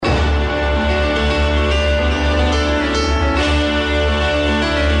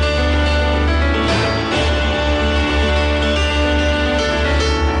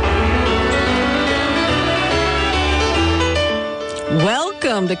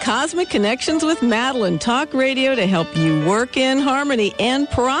to Cosmic Connections with Madeline, talk radio to help you work in harmony and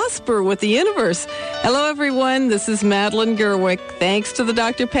prosper with the universe. Hello, everyone. This is Madeline Gerwick. Thanks to the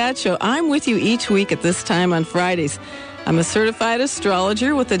Dr. Pat Show. I'm with you each week at this time on Fridays. I'm a certified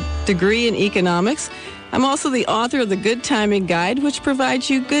astrologer with a degree in economics. I'm also the author of the Good Timing Guide, which provides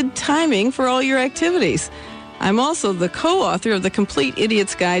you good timing for all your activities. I'm also the co-author of the Complete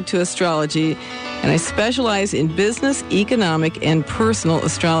Idiot's Guide to Astrology, and I specialize in business, economic, and personal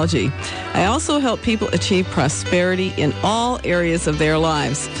astrology. I also help people achieve prosperity in all areas of their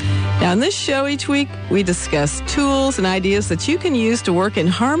lives. Now, in this show each week, we discuss tools and ideas that you can use to work in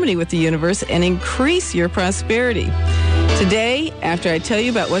harmony with the universe and increase your prosperity. Today, after I tell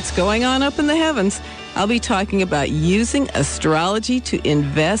you about what's going on up in the heavens, I'll be talking about using astrology to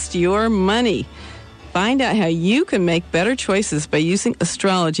invest your money. Find out how you can make better choices by using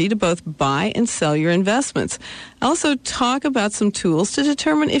astrology to both buy and sell your investments. I'll also talk about some tools to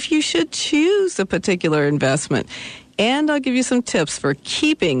determine if you should choose a particular investment. And I'll give you some tips for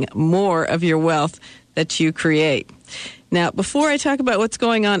keeping more of your wealth that you create. Now, before I talk about what's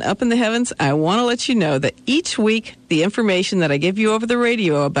going on up in the heavens, I want to let you know that each week, the information that I give you over the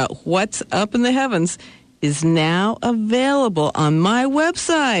radio about what's up in the heavens is now available on my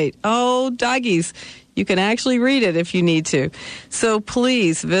website. Oh, doggies. You can actually read it if you need to. So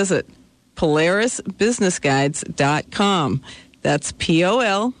please visit PolarisBusinessGuides.com. That's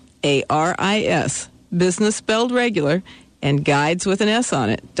P-O-L-A-R-I-S, business spelled regular, and guides with an S on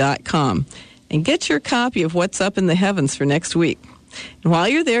it, .com. And get your copy of What's Up in the Heavens for next week. And while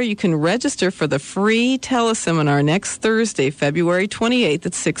you're there, you can register for the free teleseminar next Thursday, February 28th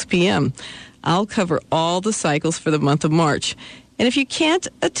at 6 p.m. I'll cover all the cycles for the month of March. And if you can't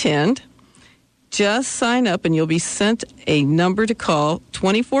attend, just sign up and you'll be sent a number to call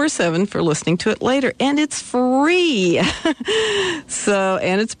 24/7 for listening to it later. And it's free. And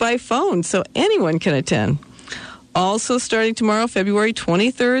it's by phone, so anyone can attend. Also, starting tomorrow, February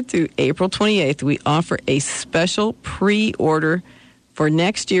 23rd through April 28th, we offer a special pre-order for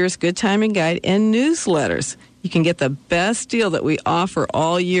next year's Good Timing Guide and newsletters. You can get the best deal that we offer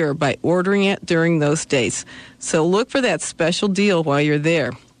all year by ordering it during those dates. So look for that special deal while you're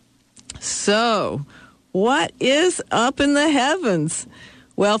there. So, what is up in the heavens?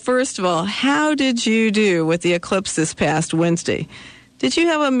 Well, first of all, how did you do with the eclipse this past Wednesday? Did you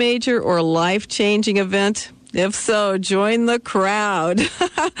have a major or life-changing event? If so, join the crowd.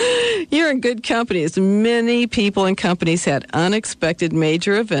 You're in good company, as many people and companies had unexpected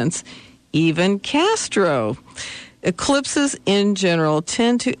major events, even Castro. Eclipses in general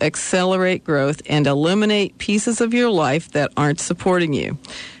tend to accelerate growth and eliminate pieces of your life that aren't supporting you.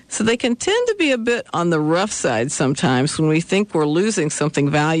 So they can tend to be a bit on the rough side sometimes when we think we're losing something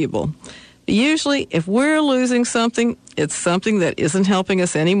valuable. But usually, if we're losing something, it's something that isn't helping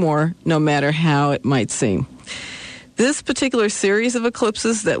us anymore, no matter how it might seem. This particular series of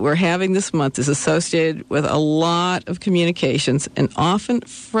eclipses that we're having this month is associated with a lot of communications and often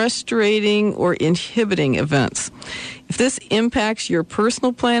frustrating or inhibiting events. If this impacts your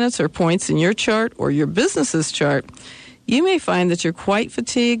personal planets or points in your chart or your business's chart, you may find that you're quite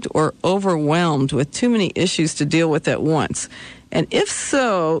fatigued or overwhelmed with too many issues to deal with at once. And if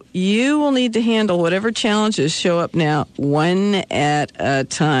so, you will need to handle whatever challenges show up now one at a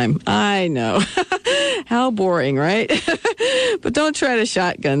time. I know. How boring, right? But don't try to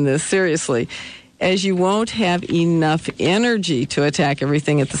shotgun this, seriously, as you won't have enough energy to attack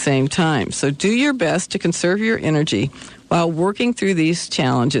everything at the same time. So do your best to conserve your energy while working through these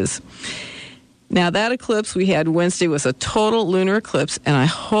challenges. Now, that eclipse we had Wednesday was a total lunar eclipse, and I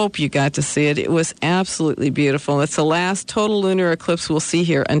hope you got to see it. It was absolutely beautiful. It's the last total lunar eclipse we'll see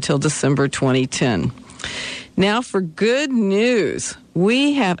here until December 2010. Now, for good news,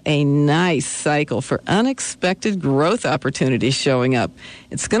 we have a nice cycle for unexpected growth opportunities showing up.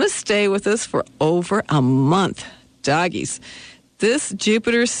 It's going to stay with us for over a month. Doggies. This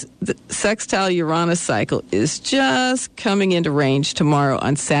Jupiter sextile Uranus cycle is just coming into range tomorrow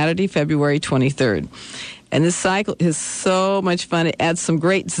on Saturday, February 23rd. And this cycle is so much fun. It adds some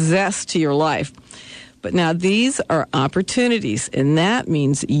great zest to your life. But now these are opportunities, and that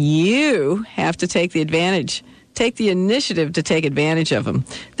means you have to take the initiative to take advantage of them.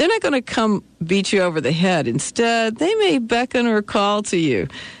 They're not going to come beat you over the head. Instead, they may beckon or call to you.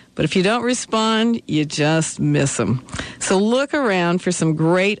 But if you don't respond, you just miss them. So look around for some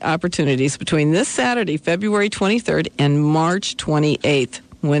great opportunities between this Saturday, February 23rd, and March 28th,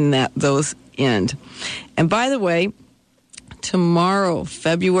 when those end. And by the way, tomorrow,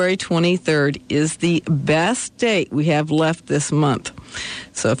 February 23rd, is the best date we have left this month.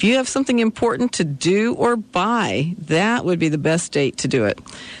 So if you have something important to do or buy, that would be the best date to do it.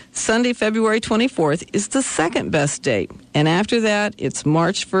 Sunday, February 24th is the second best date. And after that, it's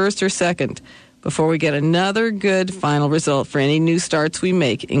March 1st or 2nd before we get another good final result for any new starts we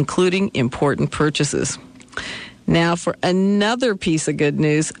make, including important purchases. Now, for another piece of good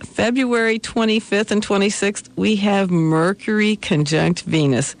news, February 25th and 26th, we have Mercury conjunct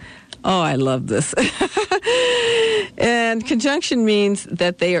Venus. Oh, I love this. And conjunction means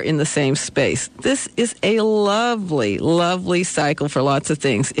that they are in the same space. This is a lovely, lovely cycle for lots of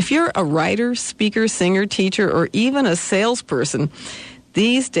things. If you're a writer, speaker, singer, teacher, or even a salesperson,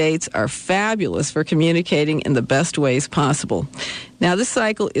 these dates are fabulous for communicating in the best ways possible. Now, this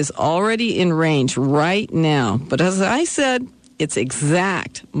cycle is already in range right now, but as I said, it's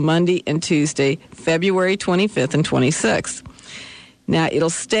exact Monday and Tuesday, February 25th and 26th. Now, it'll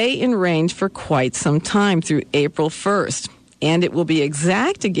stay in range for quite some time through April 1st, and it will be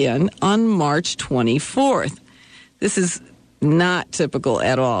exact again on March 24th. This is not typical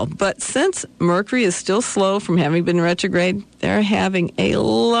at all, but since Mercury is still slow from having been retrograde, they're having a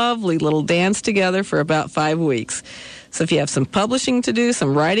lovely little dance together for about 5 weeks. So if you have some publishing to do,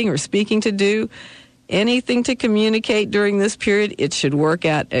 some writing or speaking to do, anything to communicate during this period, it should work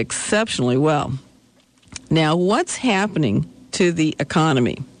out exceptionally well. Now, what's happening to the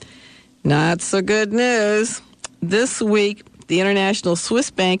economy? Not so good news. This week, the international Swiss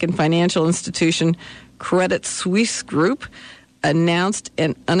bank and financial institution Credit Suisse Group announced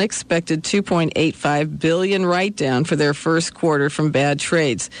an unexpected $2.85 billion write-down for their first quarter from bad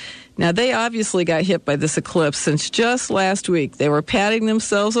trades. Now, they obviously got hit by this eclipse since just last week they were patting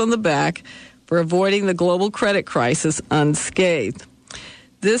themselves on the back for avoiding the global credit crisis unscathed.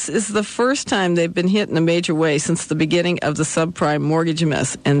 This is the first time they've been hit in a major way since the beginning of the subprime mortgage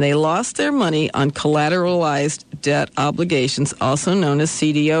mess, and they lost their money on collateralized debt obligations, also known as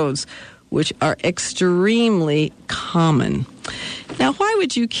CDOs, which are extremely common. Now, why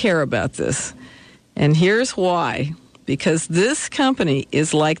would you care about this? And here's why. Because this company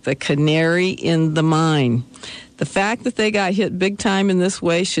is like the canary in the mine. The fact that they got hit big time in this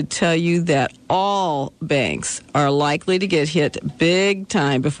way should tell you that all banks are likely to get hit big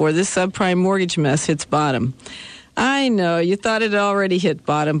time before this subprime mortgage mess hits bottom. I know you thought it already hit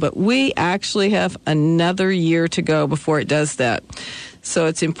bottom, but we actually have another year to go before it does that. So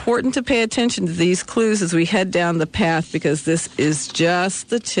it's important to pay attention to these clues as we head down the path, because this is just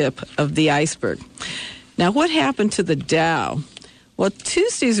the tip of the iceberg. Now, what happened to the Dow? Well,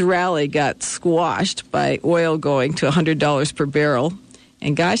 Tuesday's rally got squashed by oil going to $100 per barrel.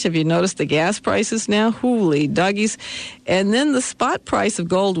 And gosh, have you noticed the gas prices now? Holy doggies. And then the spot price of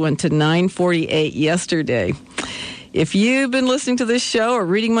gold went to $9.48 yesterday. If you've been listening to this show or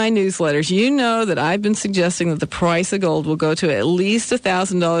reading my newsletters, you know that I've been suggesting that the price of gold will go to at least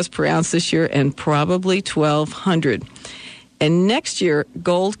 $1,000 per ounce this year and probably $1,200. And next year,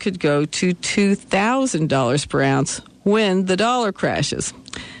 gold could go to $2,000 per ounce when the dollar crashes.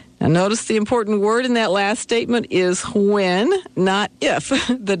 Now, notice the important word in that last statement is when, not if,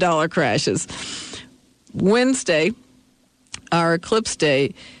 the dollar crashes. Wednesday, our eclipse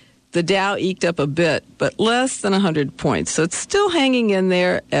day, the Dow eked up a bit, but less than 100 points. So it's still hanging in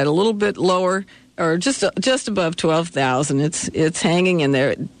there at a little bit lower, or just above 12,000. It's hanging in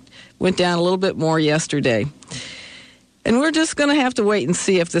there. It went down a little bit more yesterday. And we're just going to have to wait and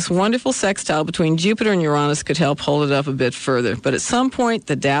see if this wonderful sextile between Jupiter and Uranus could help hold it up a bit further. But at some point,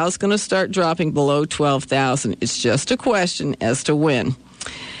 the Dow's going to start dropping below 12,000. It's just a question as to when.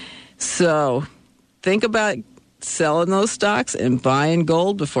 So think about selling those stocks and buying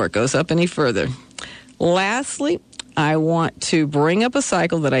gold before it goes up any further. Lastly, I want to bring up a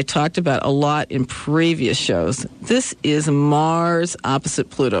cycle that I talked about a lot in previous shows. This is Mars opposite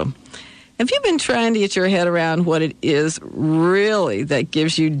Pluto. Have you been trying to get your head around what it is really that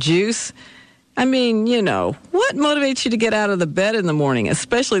gives you juice? I mean, you know, what motivates you to get out of the bed in the morning,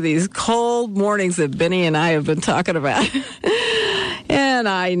 especially these cold mornings that Benny and I have been talking about? And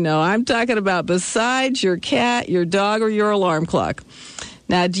I know I'm talking about besides your cat, your dog, or your alarm clock.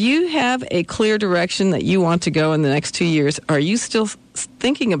 Now, do you have a clear direction that you want to go in the next 2 years? Are you still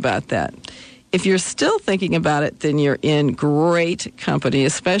thinking about that? If you're still thinking about it, then you're in great company,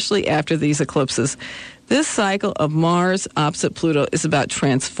 especially after these eclipses. This cycle of Mars opposite Pluto is about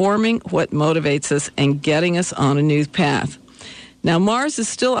transforming what motivates us and getting us on a new path. Now, Mars is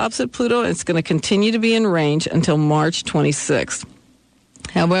still opposite Pluto, and it's going to continue to be in range until March 26th.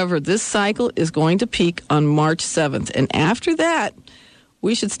 However, this cycle is going to peak on March 7th, and after that,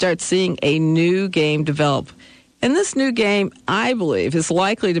 we should start seeing a new game develop. And this new game, I believe, is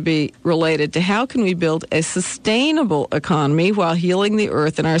likely to be related to how can we build a sustainable economy while healing the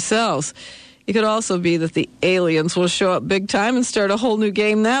earth and ourselves. It could also be that the aliens will show up big time and start a whole new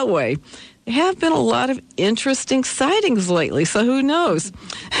game that way. There have been a lot of interesting sightings lately, so who knows?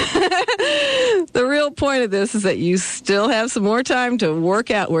 The real point of this is that you still have some more time to work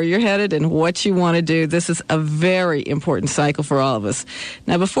out where you're headed and what you want to do. This is a very important cycle for all of us.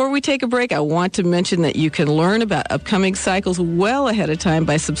 Now, before we take a break, I want to mention that you can learn about upcoming cycles well ahead of time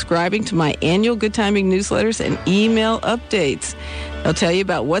by subscribing to my annual Good Timing newsletters and email updates. I'll tell you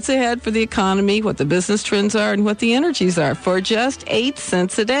about what's ahead for the economy, what the business trends are, and what the energies are for just 8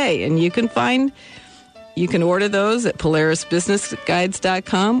 cents a day. And you can order those at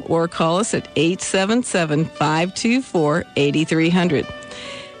PolarisBusinessGuides.com or call us at 877-524-8300.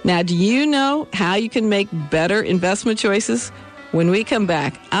 Now, do you know how you can make better investment choices? When we come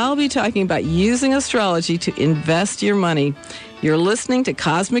back, I'll be talking about using astrology to invest your money. You're listening to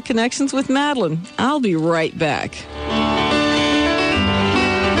Cosmic Connections with Madeline. I'll be right back.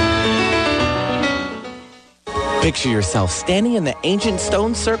 Picture yourself standing in the ancient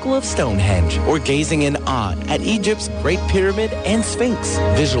stone circle of Stonehenge or gazing in awe at Egypt's Great Pyramid and Sphinx.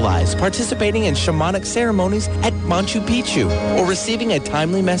 Visualize participating in shamanic ceremonies at Machu Picchu or receiving a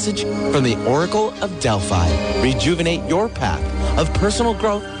timely message from the Oracle of Delphi. Rejuvenate your path of personal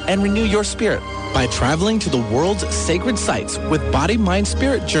growth and renew your spirit by traveling to the world's sacred sites with Body, Mind,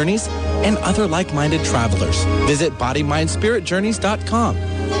 Spirit Journeys and other like-minded travelers. Visit bodymindspiritjourneys.com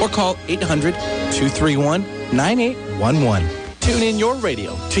or call 800-231-9811. Tune in your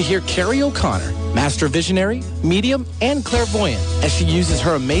radio to hear Carrie O'Connor, master visionary, medium, and clairvoyant, as she uses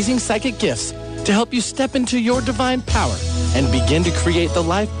her amazing psychic gifts to help you step into your divine power and begin to create the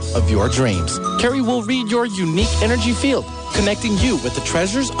life of your dreams. Carrie will read your unique energy field, connecting you with the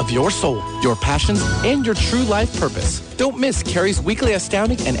treasures of your soul, your passions, and your true life purpose. Don't miss Carrie's weekly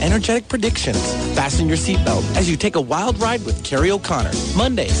astounding and energetic predictions. Fasten your seatbelt as you take a wild ride with Carrie O'Connor.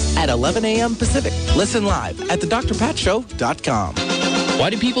 Mondays at 11 a.m. Pacific. Listen live at thedrpatshow.com. Why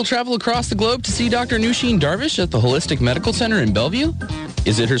do people travel across the globe to see Dr. Nusheen Darvish at the Holistic Medical Center in Bellevue?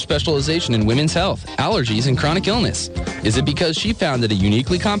 Is it her specialization in women's health, allergies, and chronic illness? Is it because she founded a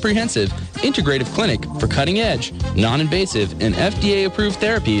uniquely comprehensive, integrative clinic for cutting-edge, non-invasive, and FDA-approved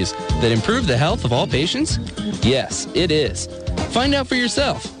therapies that improve the health of all patients? Yes, it is. Find out for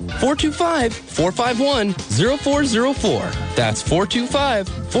yourself. 425-451-0404. That's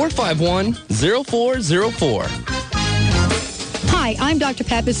 425-451-0404. Hi, I'm Dr.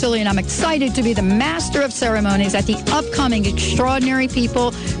 Pat Basili, and I'm excited to be the Master of Ceremonies at the upcoming Extraordinary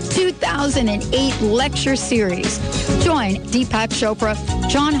People 2008 Lecture Series. Join Deepak Chopra,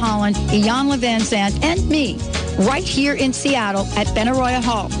 John Holland, Iyanla Van Zandt, and me right here in Seattle at Benaroya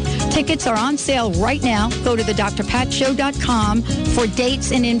Hall. Tickets are on sale right now. Go to thedrpatshow.com for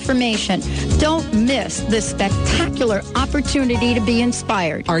dates and information. Don't miss this spectacular opportunity to be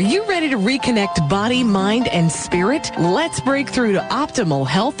inspired. Are you ready to reconnect body, mind, and spirit? Let's break through to optimal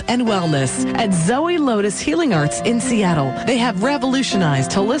health and wellness at Zoe Lotus Healing Arts in Seattle. They have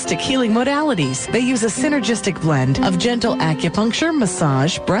revolutionized holistic healing modalities. They use a synergistic blend of gentle acupuncture,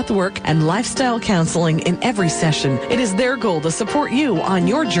 massage, breathwork, and lifestyle counseling in every session. It is their goal to support you on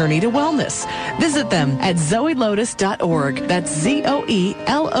your journey to wellness. Visit them at zoelotus.org. That's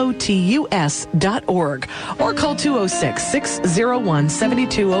ZOELOTUS.org. Or call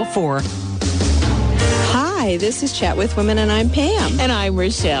 206-601-7204. Hi, this is Chat with Women, and I'm Pam. And I'm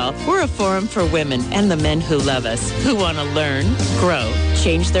Rochelle. We're a forum for women and the men who love us, who want to learn, grow,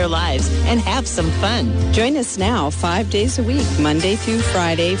 change their lives, and have some fun. Join us now 5 days a week, Monday through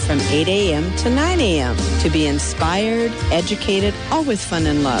Friday from 8 a.m. to 9 a.m. to be inspired, educated, all with fun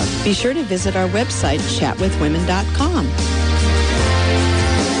and love. Be sure to visit our website, chatwithwomen.com.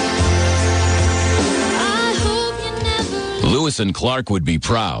 Lewis and Clark would be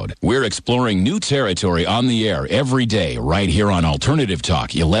proud. We're exploring new territory on the air every day right here on Alternative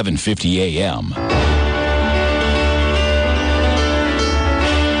Talk, 1150 a.m.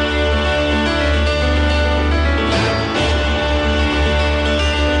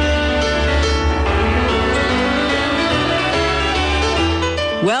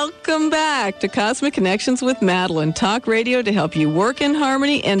 Welcome back to Cosmic Connections with Madeline, talk radio to help you work in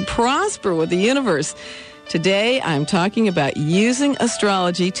harmony and prosper with the universe. Today, I'm talking about using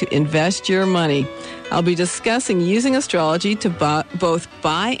astrology to invest your money. I'll be discussing using astrology to both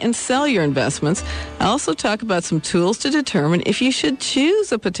buy and sell your investments. I'll also talk about some tools to determine if you should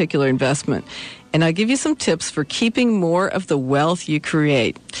choose a particular investment. And I'll give you some tips for keeping more of the wealth you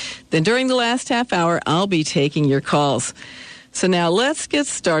create. Then during the last half hour, I'll be taking your calls. So now let's get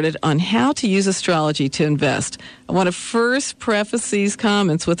started on how to use astrology to invest. I want to first preface these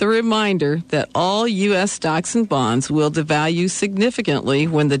comments with a reminder that all U.S. stocks and bonds will devalue significantly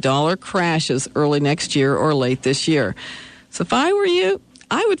when the dollar crashes early next year or late this year. So if I were you,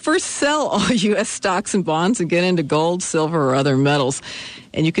 I would first sell all U.S. stocks and bonds and get into gold, silver, or other metals.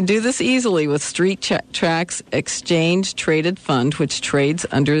 And you can do this easily with Street Track's Exchange Traded Fund, which trades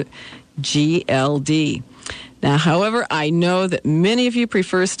under GLD. Now, however, I know that many of you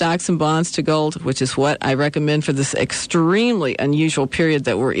prefer stocks and bonds to gold, which is what I recommend for this extremely unusual period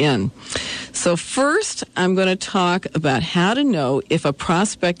that we're in. So first, I'm going to talk about how to know if a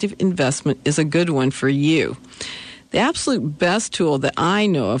prospective investment is a good one for you. The absolute best tool that I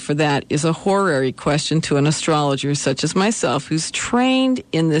know of for that is a horary question to an astrologer such as myself who's trained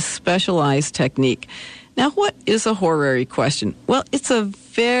in this specialized technique. Now, what is a horary question? Well, it's a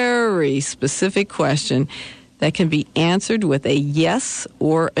very specific question that can be answered with a yes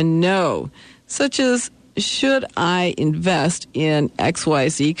or a no, such as, should I invest in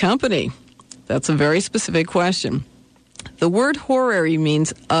XYZ company? That's a very specific question. The word horary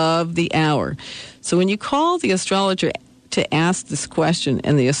means of the hour. So when you call the astrologer to ask this question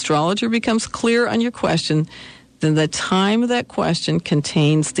and the astrologer becomes clear on your question, then the time of that question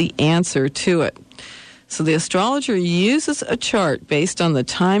contains the answer to it. So the astrologer uses a chart based on the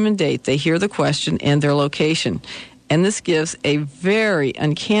time and date they hear the question and their location. And this gives a very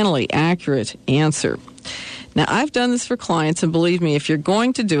uncannily accurate answer. Now, I've done this for clients, and believe me, if you're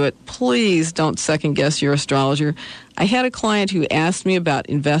going to do it, please don't second-guess your astrologer. I had a client who asked me about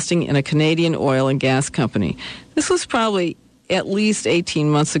investing in a Canadian oil and gas company. This was probably at least 18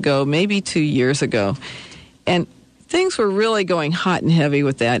 months ago, maybe 2 years ago. And things were really going hot and heavy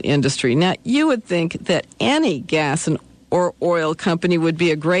with that industry. Now, you would think that any gas or oil company would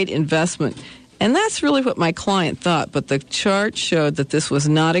be a great investment. And that's really what my client thought. But the chart showed that this was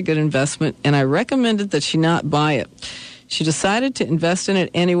not a good investment, and I recommended that she not buy it. She decided to invest in it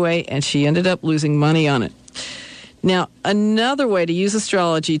anyway, and she ended up losing money on it. Now, another way to use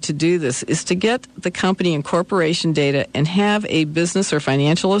astrology to do this is to get the company and corporation data and have a business or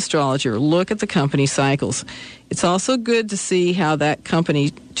financial astrologer look at the company cycles. It's also good to see how that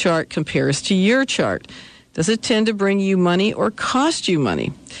company chart compares to your chart. Does it tend to bring you money or cost you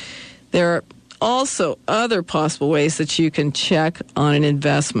money? There are also other possible ways that you can check on an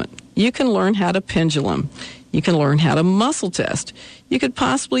investment. You can learn how to pendulum. You can learn how to muscle test. You could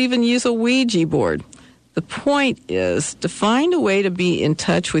possibly even use a Ouija board. The point is to find a way to be in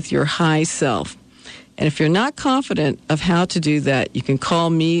touch with your high self. And if you're not confident of how to do that, you can call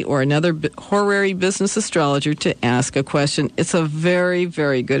me or another horary business astrologer to ask a question. It's a very,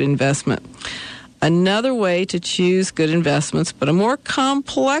 very good investment. Another way to choose good investments, but a more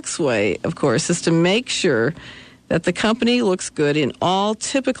complex way, of course, is to make sure that the company looks good in all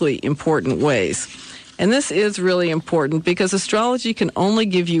typically important ways. And this is really important because astrology can only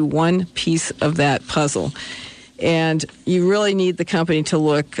give you one piece of that puzzle. And you really need the company to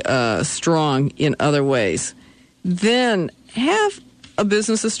look strong in other ways. Then have a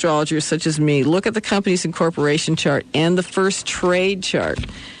business astrologer such as me look at the company's incorporation chart and the first trade chart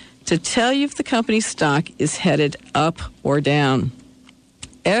to tell you if the company's stock is headed up or down.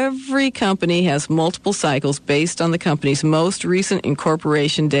 Every company has multiple cycles based on the company's most recent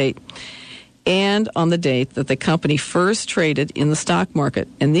incorporation date and on the date that the company first traded in the stock market.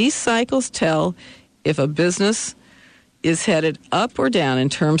 And these cycles tell if a business is headed up or down in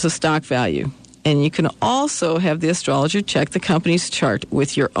terms of stock value. And you can also have the astrologer check the company's chart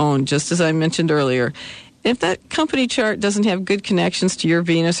with your own, just as I mentioned earlier. If that company chart doesn't have good connections to your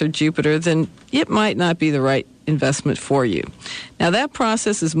Venus or Jupiter, then it might not be the right investment for you. Now, that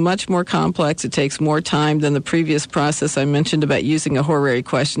process is much more complex. It takes more time than the previous process I mentioned about using a horary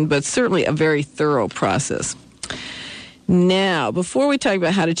question, but certainly a very thorough process. Now, before we talk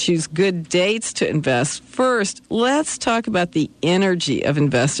about how to choose good dates to invest, first, let's talk about the energy of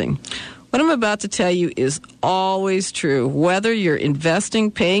investing. What I'm about to tell you is always true, whether you're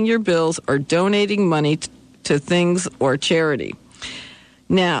investing, paying your bills, or donating money to things or charity.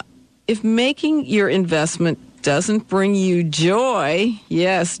 Now, if making your investment doesn't bring you joy,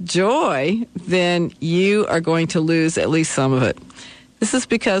 yes, joy, then you are going to lose at least some of it. This is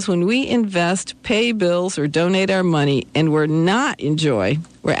because when we invest, pay bills, or donate our money, and we're not in joy,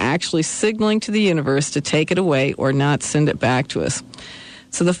 we're actually signaling to the universe to take it away or not send it back to us.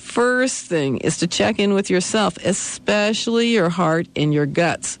 So the first thing is to check in with yourself, especially your heart and your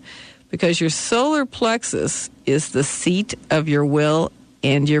guts, because your solar plexus is the seat of your will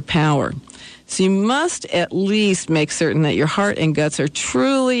and your power. So you must at least make certain that your heart and guts are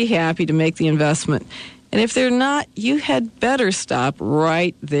truly happy to make the investment. And if they're not, you had better stop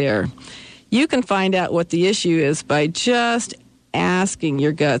right there. You can find out what the issue is by just asking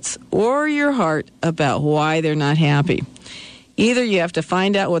your guts or your heart about why they're not happy. Either you have to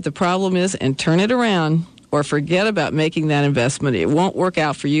find out what the problem is and turn it around, or forget about making that investment. It won't work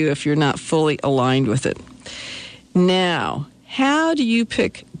out for you if you're not fully aligned with it. Now, how do you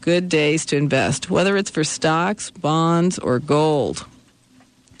pick good days to invest, whether it's for stocks, bonds, or gold?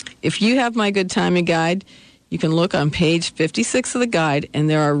 If you have my good timing guide, you can look on page 56 of the guide, and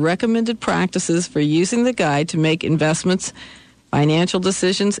there are recommended practices for using the guide to make investments, financial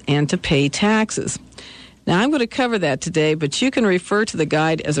decisions, and to pay taxes. Now, I'm going to cover that today, but you can refer to the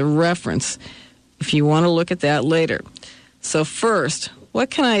guide as a reference if you want to look at that later. So first, what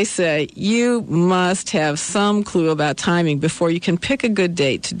can I say? You must have some clue about timing before you can pick a good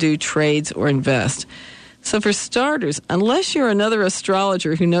date to do trades or invest. So for starters, unless you're another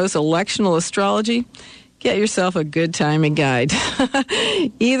astrologer who knows electional astrology, get yourself a good timing guide.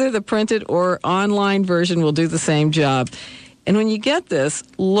 Either the printed or online version will do the same job. And when you get this,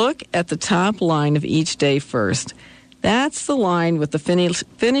 look at the top line of each day first. That's the line with the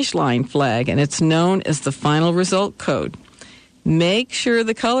finish line flag, and it's known as the final result code. Make sure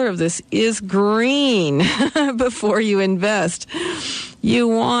the color of this is green before you invest. You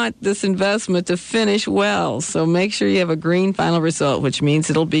want this investment to finish well, so make sure you have a green final result, which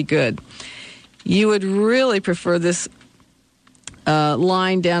means it'll be good. You would really prefer this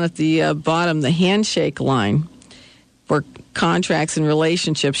line down at the bottom, the handshake line, for contracts and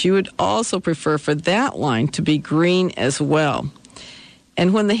relationships. You would also prefer for that line to be green as well.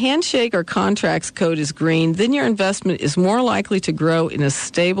 And when the handshake or contracts code is green, then your investment is more likely to grow in a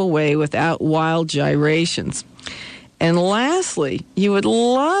stable way without wild gyrations. And lastly, you would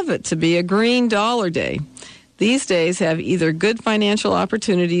love it to be a green dollar day. These days have either good financial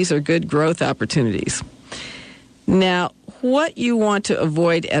opportunities or good growth opportunities. Now, what you want to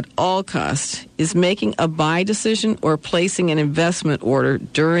avoid at all costs is making a buy decision or placing an investment order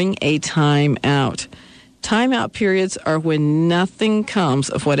during a timeout. Timeout periods are when nothing comes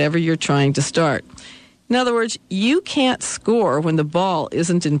of whatever you're trying to start. In other words, you can't score when the ball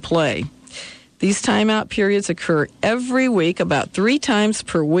isn't in play. These timeout periods occur every week, about 3 times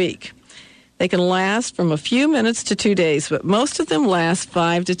per week. They can last from a few minutes to 2 days, but most of them last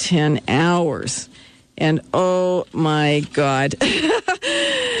 5 to 10 hours. And oh my God,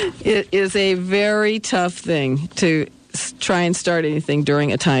 it is a very tough thing to try and start anything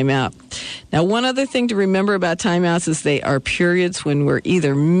during a timeout. Now, one other thing to remember about timeouts is they are periods when we're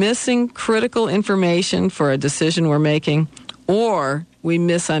either missing critical information for a decision we're making, or we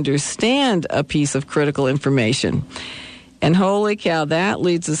misunderstand a piece of critical information. And holy cow, that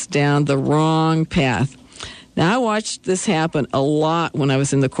leads us down the wrong path. Now, I watched this happen a lot when I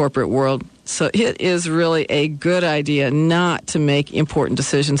was in the corporate world, so it is really a good idea not to make important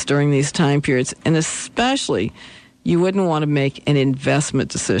decisions during these time periods, and especially you wouldn't want to make an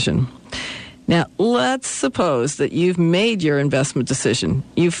investment decision. Now, let's suppose that you've made your investment decision.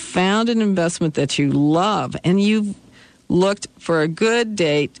 You've found an investment that you love, and you've looked for a good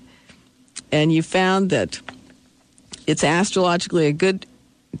date, and you found that it's astrologically a good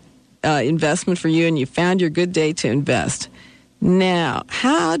investment for you, and you found your good date to invest. Now,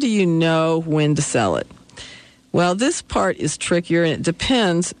 how do you know when to sell it? Well, this part is trickier, and it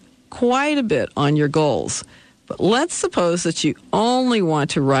depends quite a bit on your goals. But let's suppose that you only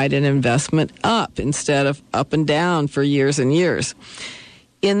want to ride an investment up instead of up and down for years and years.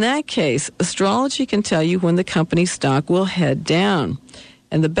 In that case, astrology can tell you when the company's stock will head down.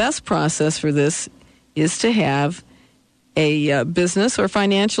 And the best process for this is to have a business or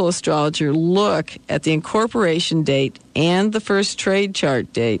financial astrologer look at the incorporation date and the first trade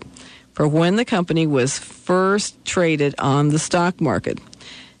chart date for when the company was first traded on the stock market.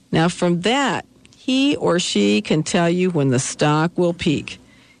 Now, from that, he or she can tell you when the stock will peak.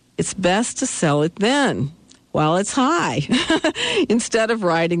 It's best to sell it then, while it's high, instead of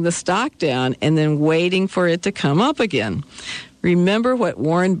riding the stock down and then waiting for it to come up again. Remember what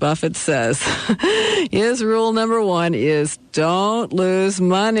Warren Buffett says. His rule number 1 is don't lose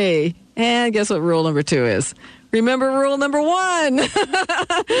money. And guess what rule number 2 is? Remember rule number 1.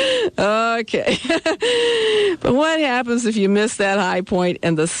 Okay. But what happens if you miss that high point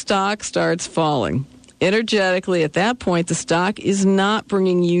and the stock starts falling? Energetically, at that point, the stock is not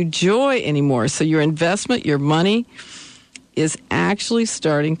bringing you joy anymore. So your investment, your money, is actually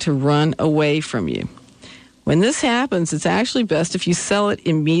starting to run away from you. When this happens, it's actually best if you sell it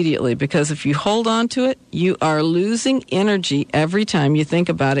immediately, because if you hold on to it, you are losing energy every time you think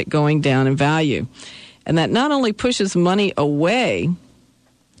about it going down in value. And that not only pushes money away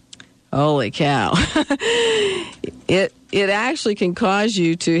Holy cow. It actually can cause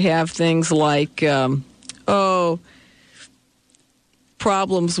you to have things like,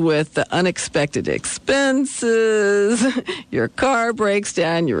 problems with the unexpected expenses, your car breaks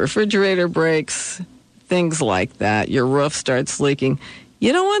down, your refrigerator breaks, things like that. Your roof starts leaking.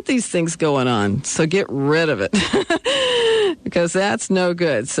 You don't want these things going on, so get rid of it because that's no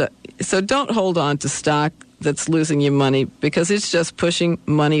good. So don't hold on to stock that's losing you money because it's just pushing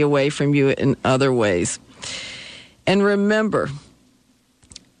money away from you in other ways. And remember,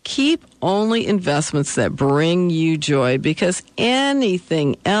 keep only investments that bring you joy because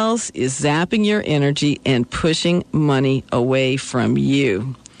anything else is zapping your energy and pushing money away from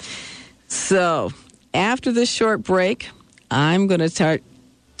you. So, after this short break, I'm going to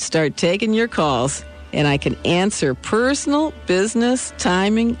start taking your calls, and I can answer personal, business,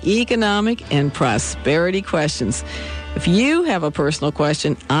 timing, economic, and prosperity questions. If you have a personal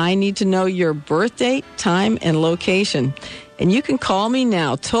question, I need to know your birth date, time, and location. And you can call me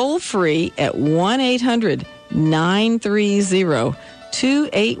now, toll-free at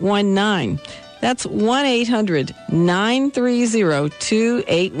 1-800-930-2819. That's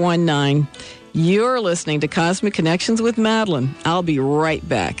 1-800-930-2819. You're listening to Cosmic Connections with Madeline. I'll be right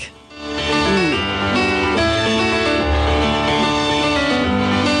back.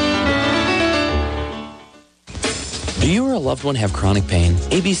 Do you or a loved one have chronic pain?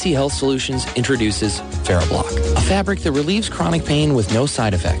 ABC Health Solutions introduces Ferroblock, a fabric that relieves chronic pain with no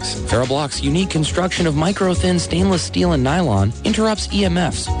side effects. Ferroblock's unique construction of micro-thin stainless steel and nylon interrupts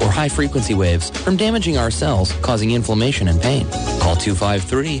EMFs, or high-frequency waves, from damaging our cells, causing inflammation and pain. Call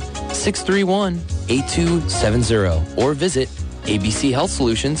 253-631-8270 or visit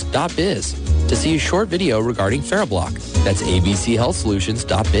abchealthsolutions.biz to see a short video regarding Ferroblock. That's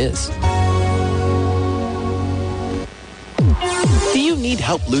abchealthsolutions.biz. Do you need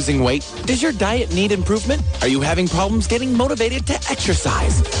help losing weight? Does your diet need improvement? Are you having problems getting motivated to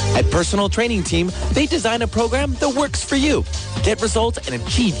exercise? At Personal Training Team, they design a program that works for you. Get results and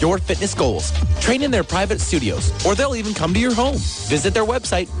achieve your fitness goals. Train in their private studios, or they'll even come to your home. Visit their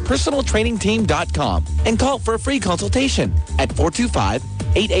website, personaltrainingteam.com, and call for a free consultation at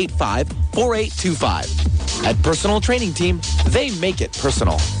 425-885-4825. At Personal Training Team, they make it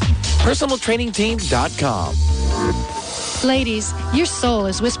personal. personaltrainingteam.com. Ladies, your soul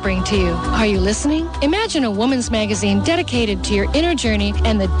is whispering to you. Are you listening? Imagine a woman's magazine dedicated to your inner journey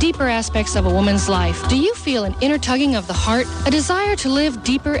and the deeper aspects of a woman's life. Do you feel an inner tugging of the heart, a desire to live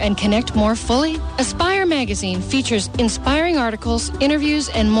deeper and connect more fully? Aspire magazine features inspiring articles, interviews,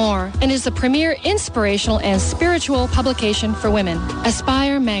 and more, and is the premier inspirational and spiritual publication for women.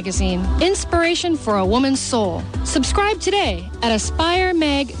 Aspire magazine, inspiration for a woman's soul. Subscribe today at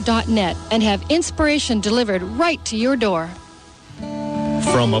aspiremag.net and have inspiration delivered right to your door.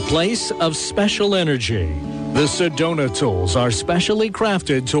 From a place of special energy, the Sedona tools are specially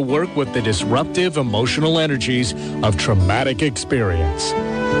crafted to work with the disruptive emotional energies of traumatic experience.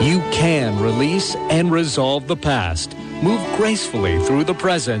 You can release and resolve the past, move gracefully through the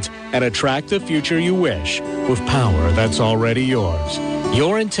present, and attract the future you wish with power that's already yours.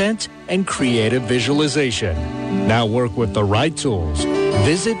 Your intent and creative visualization. Now work with the right tools.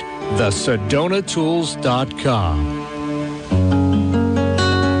 Visit thesedonatools.com.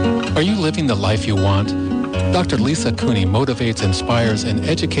 Are you living the life you want? Dr. Lisa Cooney motivates, inspires, and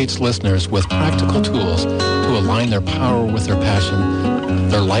educates listeners with practical tools to align their power with their passion,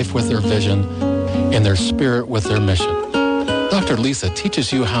 their life with their vision, and their spirit with their mission. Dr. Lisa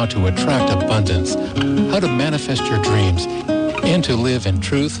teaches you how to attract abundance, how to manifest your dreams, and to live in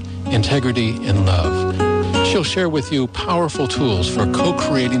truth, integrity, and love. She'll share with you powerful tools for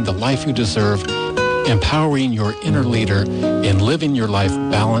co-creating the life you deserve, empowering your inner leader, and living your life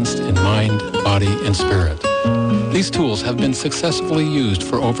balanced in mind, body, and spirit. These tools have been successfully used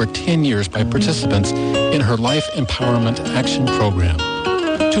for over 10 years by participants in her Life Empowerment Action Program.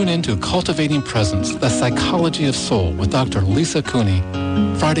 Tune in to Cultivating Presence, the Psychology of Soul with Dr. Lisa Cooney,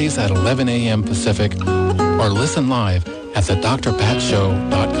 Fridays at 11 a.m. Pacific, or listen live at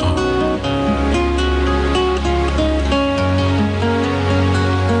thedrpatshow.com.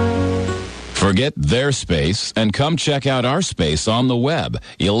 Forget their space and come check out our space on the web,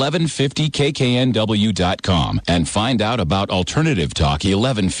 1150kknw.com, and find out about Alternative Talk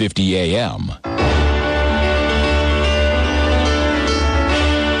 1150 AM.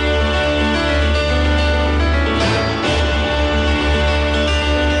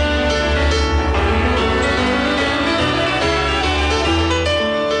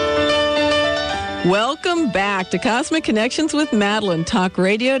 Welcome back to Cosmic Connections with Madeline, talk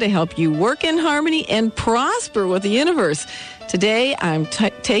radio to help you work in harmony and prosper with the universe. Today, I'm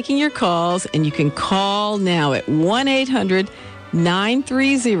taking your calls, and you can call now at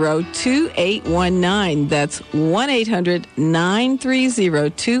 1-800-930-2819. That's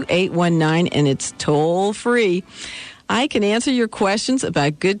 1-800-930-2819, and it's toll-free. I can answer your questions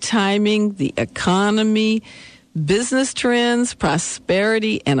about good timing, the economy, business trends,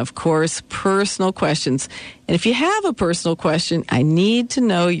 prosperity, and, of course, personal questions. And if you have a personal question, I need to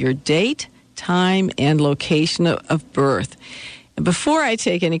know your date, time, and location of birth. And before I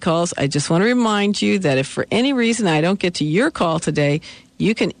take any calls, I just want to remind you that if for any reason I don't get to your call today,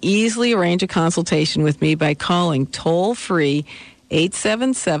 you can easily arrange a consultation with me by calling toll-free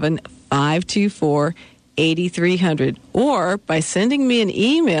 877-524-8300 or by sending me an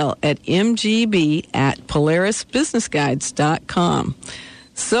email at mgb@polarisbusinessguides.com.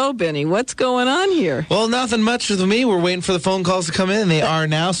 So, Benny, what's going on here? Well, nothing much with me. We're waiting for the phone calls to come in, and they are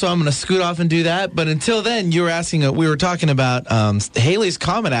now, so I'm going to scoot off and do that. But until then, you were asking, we were talking about Halley's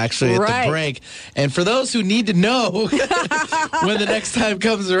Comet, actually, at the break. And for those who need to know when the next time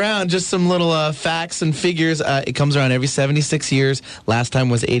comes around, just some little facts and figures. It comes around every 76 years. Last time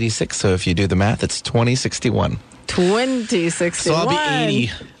was 86, so if you do the math, it's 2061. 2061. So I'll be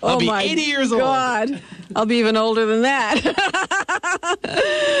 80. I'll be 80 years old. God. I'll be even older than that.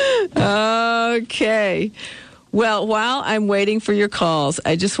 Okay. Well, while I'm waiting for your calls,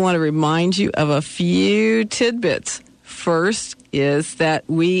 I just want to remind you of a few tidbits. First is that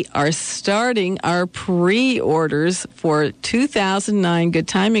we are starting our pre-orders for 2009 Good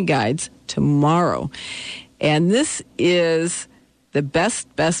Timing Guides tomorrow. And this is the best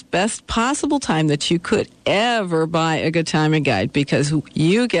possible time that you could ever buy a Good Timing Guide, because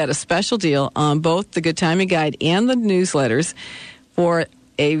you get a special deal on both the Good Timing Guide and the newsletters for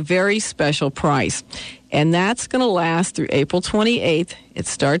a very special price. And that's going to last through April 28th. It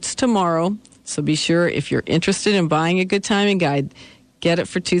starts tomorrow. So be sure, if you're interested in buying a Good Timing Guide, get it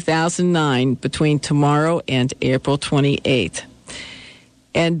for 2009 between tomorrow and April 28th.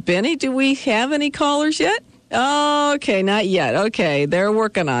 And Benny, do we have any callers yet? Okay, not yet. Okay, they're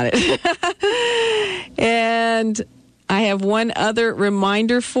working on it. And I have one other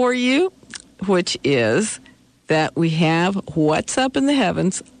reminder for you, which is that we have What's Up in the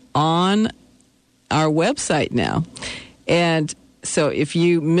Heavens on our website now. And so if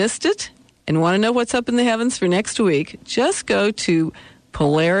you missed it and want to know what's up in the heavens for next week, just go to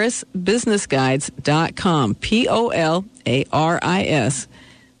PolarisBusinessGuides.com, POLARIS.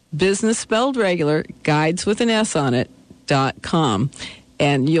 Business spelled regular, guides with an S on it, .com.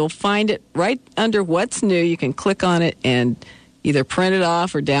 And you'll find it right under What's New. You can click on it and either print it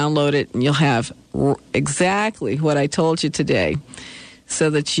off or download it, and you'll have exactly what I told you today so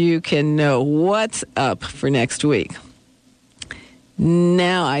that you can know what's up for next week.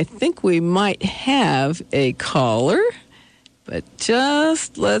 Now, I think we might have a caller, but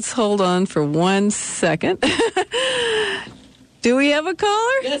just let's hold on for 1 second. Do we have a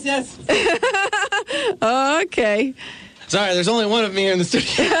caller? Yes. Okay. Sorry, there's only one of me here in the studio,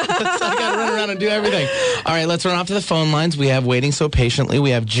 so I got to run around and do everything. All right, let's run off to the phone lines. We have waiting so patiently. We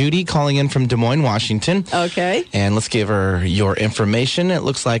have Judy calling in from Des Moines, Washington. Okay. And let's give her your information. It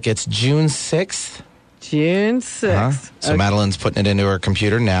looks like it's June 6th. June 6th. So Madeline's putting it into her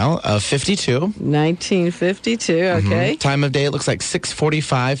computer now. 52. 1952, okay. Mm-hmm. Time of day, it looks like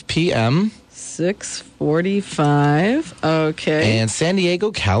 6:45 p.m. 6:45, okay. And San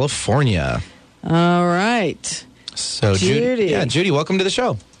Diego, California. All right. So Judy. Judy, welcome to the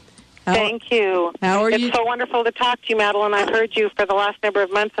show. Thank you. How are you? It's so wonderful to talk to you, Madeline. I've heard you for the last number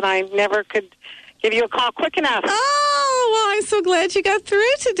of months, and I never could give you a call quick enough. Oh, well, I'm so glad you got through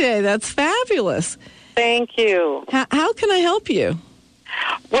today. That's fabulous. Thank you. How can I help you?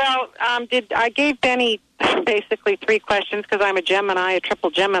 Well, I gave Benny basically 3 questions because I'm a Gemini, a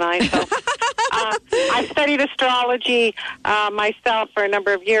triple Gemini. So I studied astrology myself for a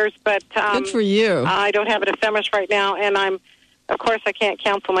number of years, but good for you. I don't have an ephemeris right now, and of course, I can't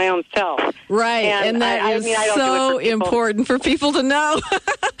counsel my own self. Right, and that is so important for people to know.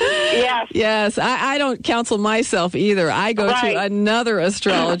 Yes. Yes, I don't counsel myself either. I go to another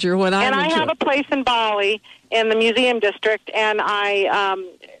astrologer when I'm And I have a place in Bali in the museum district, and I'm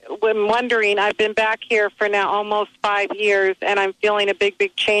wondering, I've been back here for now almost 5 years, and I'm feeling a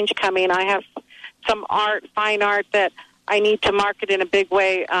big change coming. I have some fine art that I need to market in a big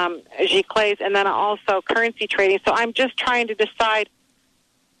way, giclées, and then also currency trading. So I'm just trying to decide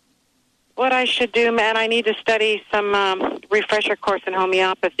what I should do, and I need to study some refresher course in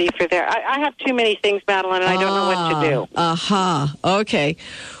homeopathy for there. I have too many things, Madeline, and I don't know what to do. Okay.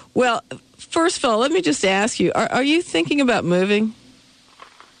 Well, first of all, let me just ask you, are you thinking about moving?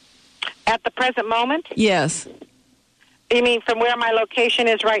 At the present moment? Yes. You mean from where my location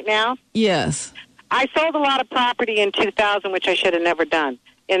is right now? Yes. I sold a lot of property in 2000, which I should have never done,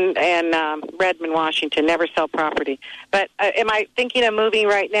 in Redmond, Washington. Never sell property. But am I thinking of moving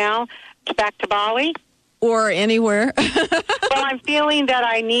right now back to Bali? Or anywhere? Well, I'm feeling that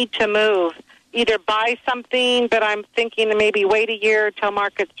I need to move. Either buy something, but I'm thinking to maybe wait a year until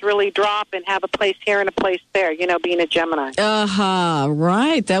markets really drop and have a place here and a place there, being a Gemini.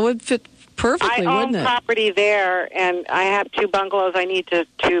 Right. That would fit perfectly, wouldn't it? I own property there, and I have 2 bungalows I need to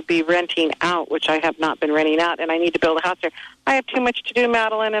be renting out, which I have not been renting out, and I need to build a house there. I have too much to do,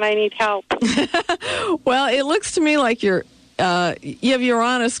 Madeline, and I need help. Well, it looks to me like you have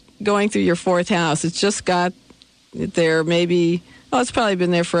Uranus going through your 4th house. It's just got there maybe... Oh, it's probably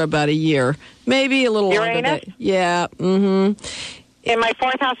been there for about a year. Maybe a little Uranus? longer. Yeah. Mm-hmm. In my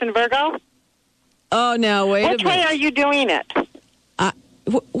 4th house in Virgo? Oh, now, wait a minute. Which way are you doing it?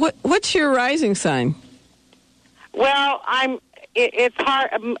 What's your rising sign? Well, it's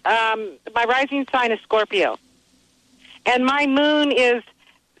hard. My rising sign is Scorpio. And my moon is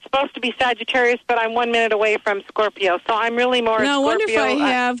supposed to be Sagittarius, but I'm 1 minute away from Scorpio. So I'm really more Now, I wonder if I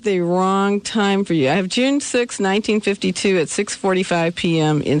have the wrong time for you. I have June 6, 1952 at 6:45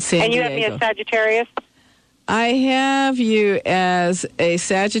 p.m. in San Diego. And you have me as Sagittarius? I have you as a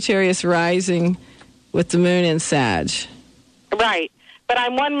Sagittarius rising with the moon in Sag. Right. But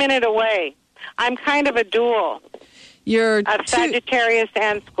I'm 1 minute away. I'm kind of a dual. You're of Sagittarius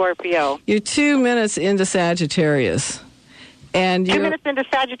and Scorpio. You're 2 minutes into Sagittarius. And 2 minutes into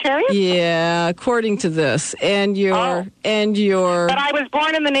Sagittarius? Yeah, according to this. And you're But I was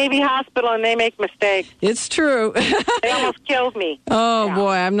born in the Navy hospital and they make mistakes. It's true. They almost killed me. Oh yeah.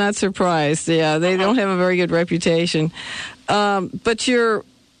 Boy, I'm not surprised. Yeah, they don't have a very good reputation. But your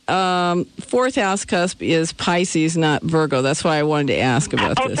 4th house cusp is Pisces, not Virgo. That's why I wanted to ask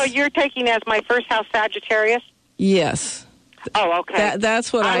about this. Oh, so you're taking as my 1st house Sagittarius? Yes. Oh, okay.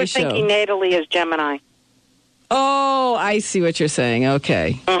 That's what I was show. Thinking natally as Gemini. Oh, I see what you're saying.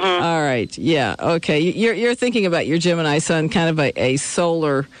 Okay. Mm-hmm. All right. Yeah. Okay. You're thinking about your Gemini sun, kind of a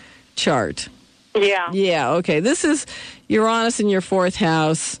solar chart. Yeah. Yeah. Okay. This is Uranus in your 4th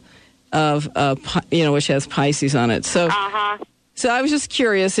house of which has Pisces on it. So. So I was just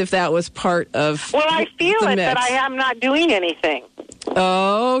curious if that was part of. Well, I feel the it, mix. but I am not doing anything.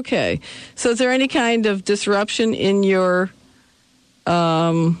 Okay. So is there any kind of disruption in your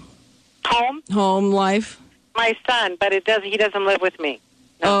home life? My son, but he doesn't live with me.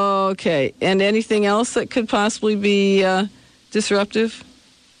 No. Okay. And anything else that could possibly be disruptive?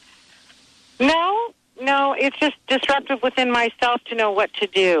 No, it's just disruptive within myself to know what to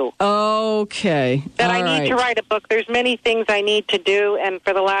do. Okay. That I need to write a book. There's many things I need to do, and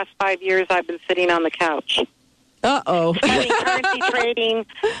for the last 5 years I've been sitting on the couch. Uh-oh. Studying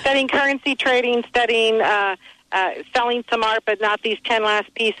currency trading, studying selling some art, but not these 10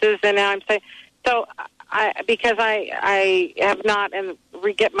 last pieces, and now I'm saying... So, because I have not, and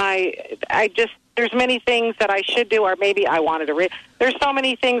there's many things that I should do, or maybe I wanted to read. There's so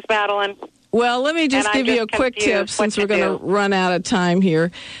many things, Madeline. Well, let me just give you a quick tip since we're going to run out of time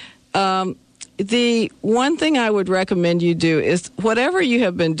here. The one thing I would recommend you do is whatever you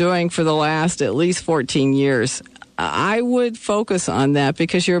have been doing for the last at least 14 years, I would focus on that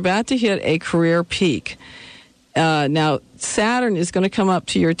because you're about to hit a career peak. Now, Saturn is going to come up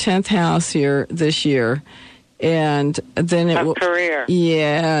to your 10th house here this year, and then it will... career.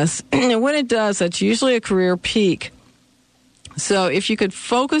 Yes. And when it does, that's usually a career peak. So if you could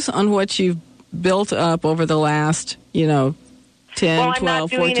focus on what you've built up over the last, 10, 12, 14 years. Well, I'm not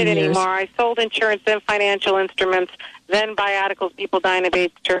doing it anymore. I sold insurance, then financial instruments, then bioticals, people dying of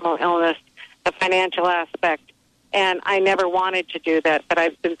AIDS, terminal illness, the financial aspect. And I never wanted to do that, but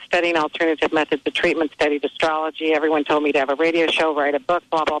I've been studying alternative methods of treatment, studied astrology. Everyone told me to have a radio show, write a book,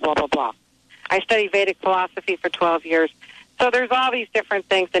 blah, blah, blah, blah, blah. I studied Vedic philosophy for 12 years. So there's all these different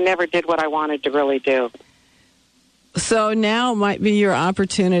things and never did what I wanted to really do. So now might be your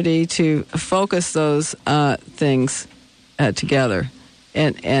opportunity to focus those things together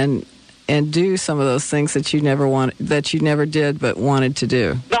and do some of those things that you never did but wanted to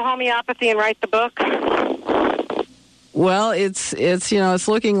do. The homeopathy and write the book? Well, it's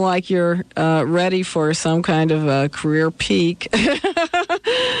looking like you're ready for some kind of a career peak.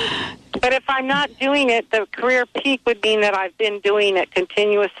 But if I'm not doing it, the career peak would mean that I've been doing it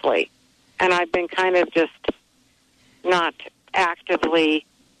continuously, and I've been kind of just not actively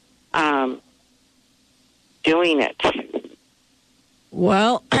doing it.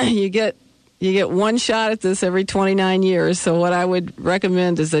 Well, you get You get one shot at this every 29 years. So what I would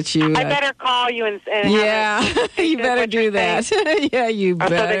recommend is that you... I better call you and yeah, you better do that. Yeah, you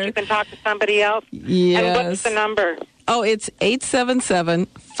better. So that you can talk to somebody else? Yes. And what's the number? Oh, it's 877-5...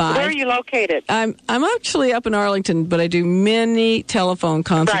 Where are you located? I'm actually up in Arlington, but I do many telephone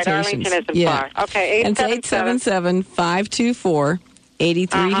consultations. Right, Arlington isn't far. Okay,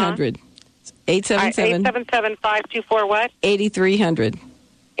 877-524-8300. 877-524 what? 8300.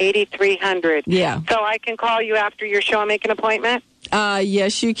 8300. Yeah. So I can call you after your show and make an appointment?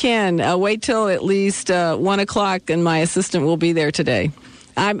 Yes, you can. Wait till at least 1 o'clock, and my assistant will be there today.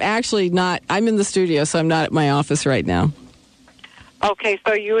 I'm actually not. I'm in the studio, so I'm not at my office right now. Okay,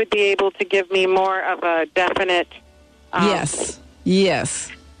 so you would be able to give me more of a definite... Yes.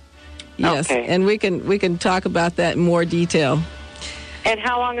 Okay. And we can talk about that in more detail. And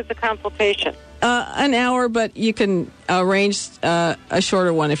how long is the consultation? An hour, but you can arrange a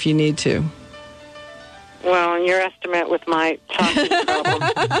shorter one if you need to. Well, in your estimate with my talking problem.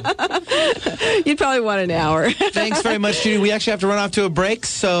 You'd probably want an hour. Thanks very much, Judy. We actually have to run off to a break,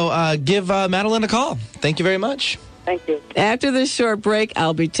 so give Madeline a call. Thank you very much. Thank you. After this short break,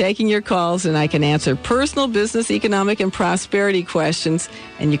 I'll be taking your calls, and I can answer personal, business, economic, and prosperity questions.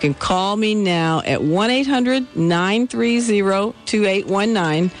 And you can call me now at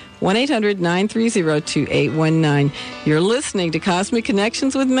 1-800-930-2819, 1-800-930-2819. You're listening to Cosmic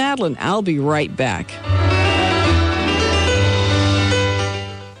Connections with Madeline. I'll be right back.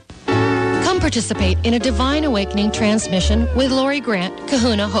 Participate in a Divine Awakening transmission with Lori Grant,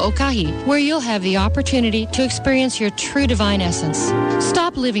 Kahuna Ho'okahi, where you'll have the opportunity to experience your true divine essence.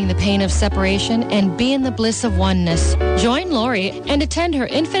 Stop living the pain of separation and be in the bliss of oneness. Join Lori and attend her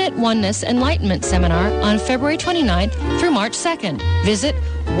Infinite Oneness Enlightenment Seminar on February 29th through March 2nd. Visit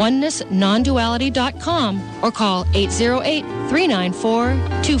onenessnonduality.com or call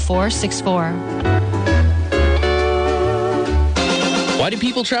 808-394-2464. Why do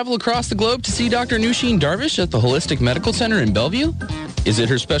people travel across the globe to see Dr. Nushin Darvish at the Holistic Medical Center in Bellevue? Is it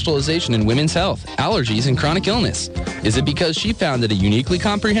her specialization in women's health, allergies, and chronic illness? Is it because she founded a uniquely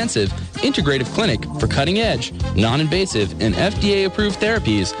comprehensive, integrative clinic for cutting-edge, non-invasive, and FDA-approved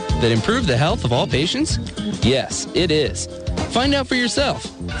therapies that improve the health of all patients? Yes, it is. Find out for yourself.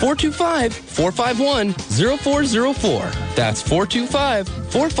 425-451-0404. That's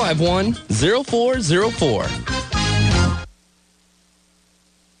 425-451-0404.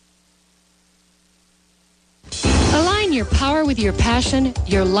 Align your power with your passion,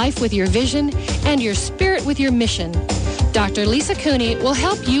 your life with your vision, and your spirit with your mission. Dr. Lisa Cooney will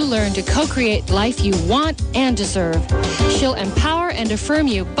help you learn to co-create life you want and deserve. She'll empower and affirm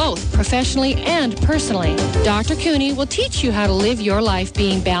you both professionally and personally. Dr. Cooney will teach you how to live your life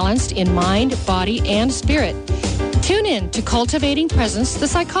being balanced in mind, body, and spirit. Tune in to Cultivating Presence, the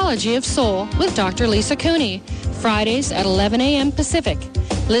Psychology of Soul with Dr. Lisa Cooney, Fridays at 11 a.m. Pacific.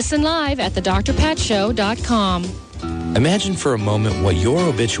 Listen live at thedrpatshow.com. Imagine for a moment what your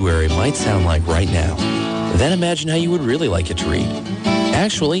obituary might sound like right now. Then imagine how you would really like it to read.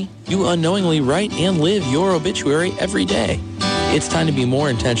 Actually, you unknowingly write and live your obituary every day. It's time to be more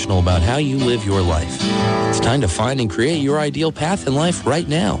intentional about how you live your life. It's time to find and create your ideal path in life right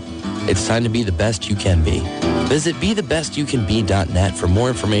now. It's time to be the best you can be. Visit BeTheBestYouCanBe.net for more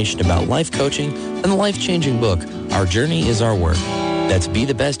information about life coaching and the life-changing book, Our Journey is Our Work. That's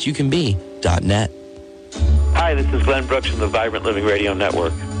BeTheBestYouCanBe.net. Hi, this is Glenn Brooks from the Vibrant Living Radio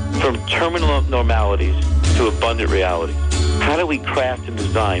Network. From terminal abnormalities to abundant realities, how do we craft and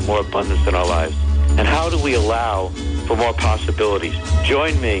design more abundance in our lives? And how do we allow for more possibilities?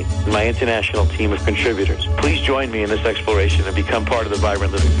 Join me and my international team of contributors. Please join me in this exploration and become part of the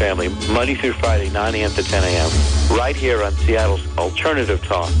Vibrant Living family, Monday through Friday, 9 a.m. to 10 a.m., right here on Seattle's Alternative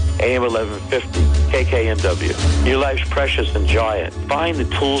Talk, AM 1150, KKNW. Your life's precious, enjoy it. Find the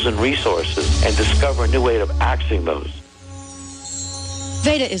tools and resources and discover a new way of accessing those.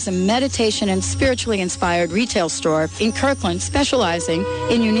 Veda is a meditation and spiritually inspired retail store in Kirkland specializing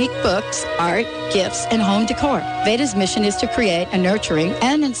in unique books, art, gifts, and home decor. Veda's mission is to create a nurturing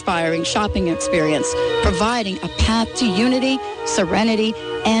and inspiring shopping experience, providing a path to unity, serenity,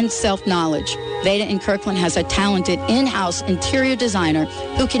 and self-knowledge. Veda in Kirkland has a talented in-house interior designer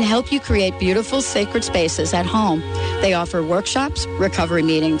who can help you create beautiful sacred spaces at home. They offer workshops, recovery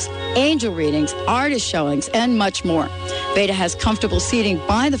meetings, angel readings, artist showings, and much more. Veda has comfortable seating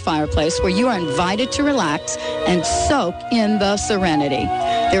by the fireplace where you are invited to relax and soak in the serenity.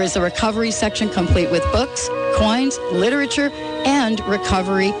 There is a recovery section complete with books, coins, literature, and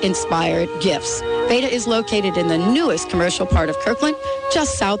recovery-inspired gifts. Veda is located in the newest commercial part of Kirkland,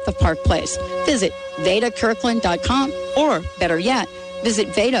 just south of Park Place. Visit VedaKirkland.com or, better yet,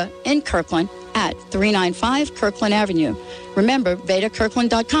 Visit Veda in Kirkland at 395 Kirkland Avenue. Remember,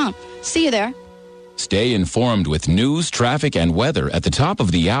 VedaKirkland.com. See you there. Stay informed with news, traffic, and weather at the top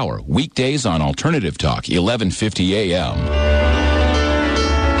of the hour, weekdays on Alternative Talk, 1150 a.m.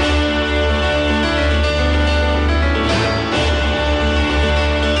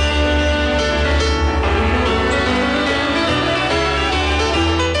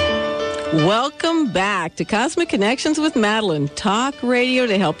 Welcome back to Cosmic Connections with Madeline, talk radio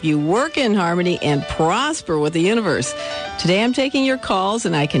to help you work in harmony and prosper with the universe. Today I'm taking your calls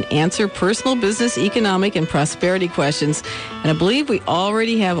and I can answer personal, business, economic, and prosperity questions. And I believe we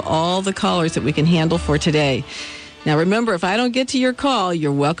already have all the callers that we can handle for today. Now remember, if I don't get to your call,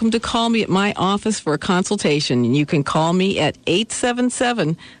 you're welcome to call me at my office for a consultation. And you can call me at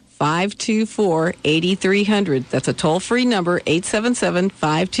 877-524-8300. That's a toll-free number,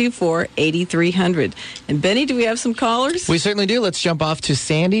 877-524-8300. And Benny, do we have some callers? We certainly do. Let's jump off to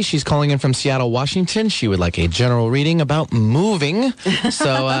Sandy. She's calling in from Seattle, Washington. She would like a general reading about moving.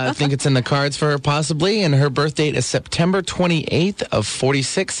 So I think it's in the cards for her possibly. And her birth date is September 28th of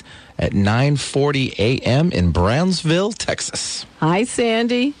 46 at 9:40 a.m. in Brownsville, Texas. Hi,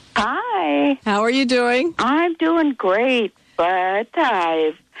 Sandy. Hi. How are you doing? I'm doing great, but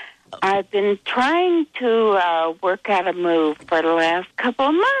I've been trying to work out a move for the last couple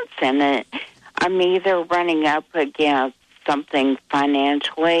of months, and I'm either running up against something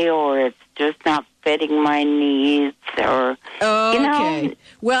financially, or it's just not fitting my needs, or okay.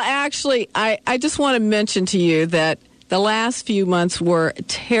 Well, actually, I just want to mention to you that the last few months were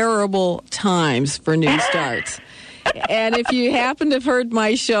terrible times for new starts. And if you happen to have heard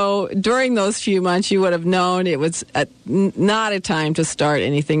my show during those few months, you would have known it was not a time to start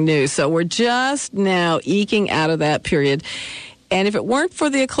anything new. So we're just now eking out of that period. And if it weren't for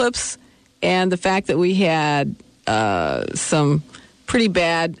the eclipse and the fact that we had some pretty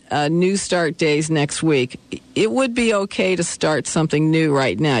bad new start days next week, it would be okay to start something new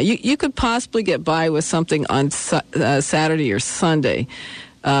right now. You could possibly get by with something on Saturday or Sunday.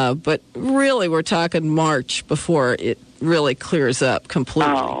 But really, we're talking March before it really clears up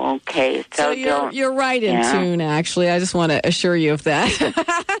completely. Oh, okay. So you're right in tune, actually. I just want to assure you of that.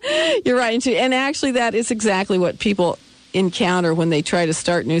 You're right in tune. And actually, that is exactly what people encounter when they try to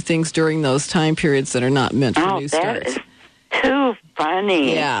start new things during those time periods that are not meant for new starts. That is too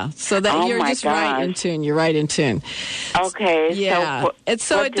funny. Yeah, so that you're just right in tune. You're right in tune. Okay. Yeah,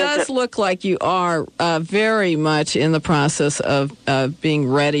 so it does look like you are very much in the process of being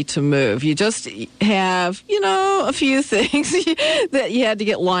ready to move. You just have, a few things that you had to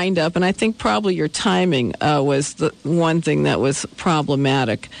get lined up, and I think probably your timing was the one thing that was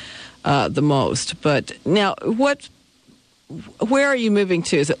problematic the most. But now, where are you moving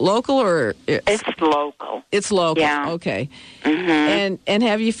to? Is it local or? It's local. It's local. Yeah. Okay. Mm-hmm. And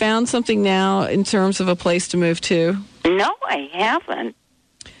have you found something now in terms of a place to move to? No, I haven't.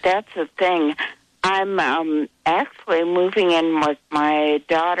 That's the thing. I'm actually moving in with my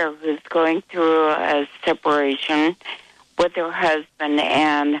daughter, who's going through a separation with her husband,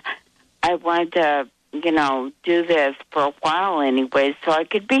 and I wanted to do this for a while anyway, so I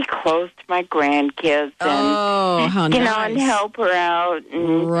could be close to my grandkids and, how nice. And help her out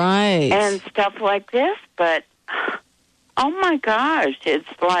and stuff like this. But, oh my gosh, it's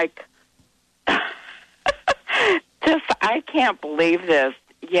like, I can't believe this.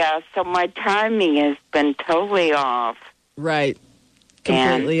 Yeah, so my timing has been totally off. Right.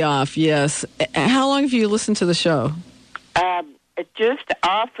 Completely off, yes. How long have you listened to the show? Just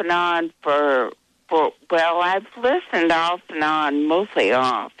off and on well, I've listened off and on, mostly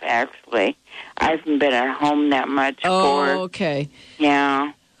off, actually. I haven't been at home that much okay.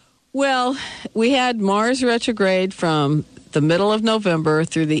 Yeah. Well, we had Mars retrograde from the middle of November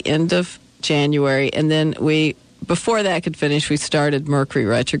through the end of January, and then before that could finish, we started Mercury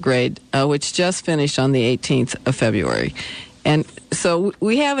retrograde, which just finished on the 18th of February. And so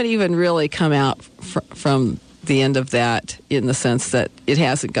we haven't even really come out from the end of that in the sense that it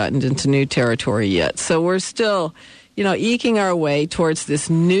hasn't gotten into new territory yet. So we're still, eking our way towards this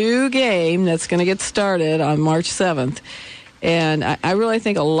new game that's going to get started on March 7th. And I really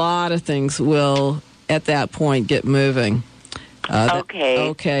think a lot of things will, at that point, get moving.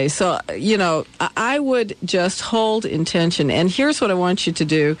 Okay. So, I would just hold intention. And here's what I want you to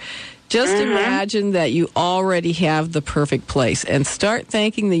do. Just imagine that you already have the perfect place and start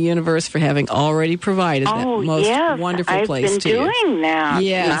thanking the universe for having already provided that most wonderful place to you. I've been doing that.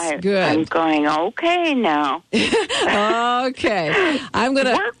 Yes, good. I'm going, okay now. Okay. I'm going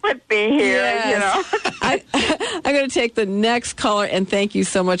to work with me here, I'm going to take the next caller, and thank you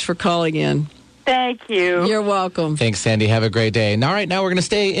so much for calling in. Thank you. You're welcome. Thanks, Sandy. Have a great day. And all right, now we're going to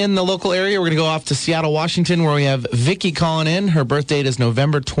stay in the local area. We're going to go off to Seattle, Washington, where we have Vicky calling in. Her birth date is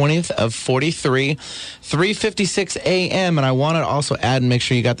November 20th of 43, 3:56 a.m. And I want to also add and make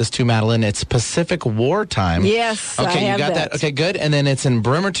sure you got this too, Madeline. It's Pacific War time. Yes, okay, I have you got that. Okay, good. And then it's in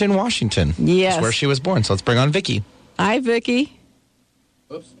Bremerton, Washington. Yes. That's where she was born. So let's bring on Vicky. Hi, Vicky.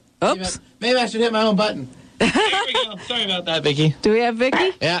 Oops. Maybe I should hit my own button. There we go. Sorry about that, Vicky. Do we have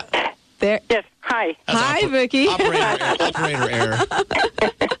Vicky? Yeah. There. Yes. Hi. Hi, Vicky. Operator error.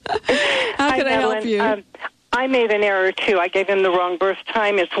 How can I help you? I made an error, too. I gave him the wrong birth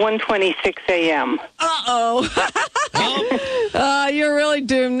time. It's 1:26 a.m. Uh-oh. You're really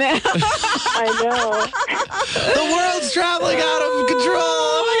doomed now. I know. The world's traveling out of control.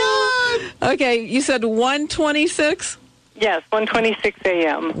 Oh, my God. Okay, you said 1:26? Yes, 1:26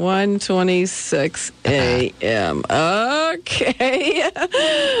 a.m. 1:26 a.m. Okay.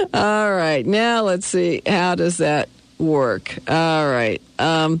 All right. Now let's see. How does that work? All right.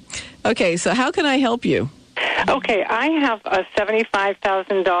 Okay, so how can I help you? Okay, I have a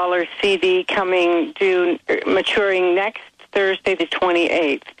 $75,000 CD maturing next Thursday, the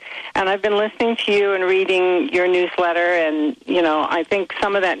 28th. And I've been listening to you and reading your newsletter, and, I think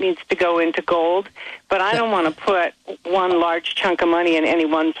some of that needs to go into gold, but I don't want to put one large chunk of money in any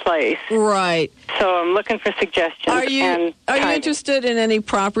one place. Right. So I'm looking for suggestions. Are you interested in any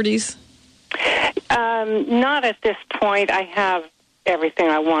properties? Not at this point. I have everything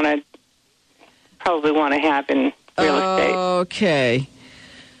I probably want to have in real estate. Okay.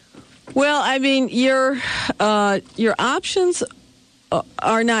 Well, I mean, your options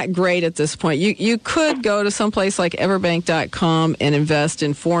are not great at this point. You could go to someplace like everbank.com and invest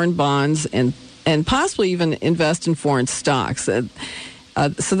in foreign bonds and possibly even invest in foreign stocks. So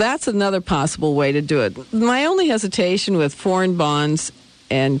that's another possible way to do it. My only hesitation with foreign bonds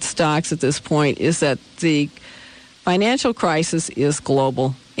and stocks at this point is that the financial crisis is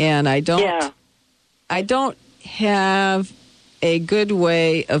global, and I don't have a good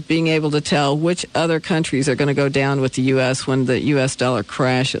way of being able to tell which other countries are going to go down with the U.S. when the U.S. dollar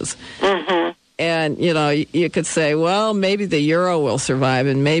crashes. Mm-hmm. And, you could say, well, maybe the euro will survive,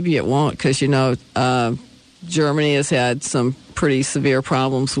 and maybe it won't, because, Germany has had some pretty severe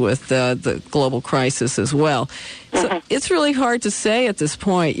problems with the global crisis as well. So it's really hard to say at this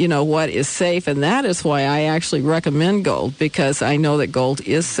point, what is safe, and that is why I actually recommend gold, because I know that gold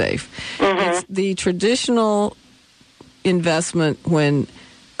is safe. It's the traditional investment when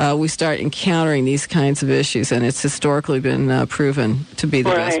we start encountering these kinds of issues, and it's historically been proven to be the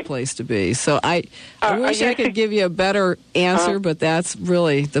best place to be. So I wish I could give you a better answer, but that's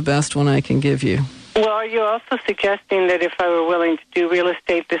really the best one I can give you. Well, are you also suggesting that if I were willing to do real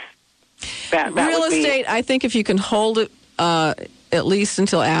estate, that real estate, I think if you can hold it at least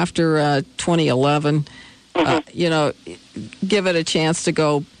until after 2011, give it a chance to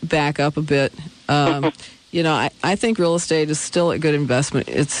go back up a bit. I think real estate is still a good investment.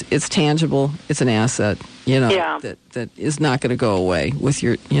 It's tangible. It's an asset, that is not going to go away with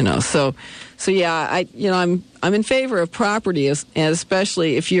your, So yeah, I'm in favor of property, and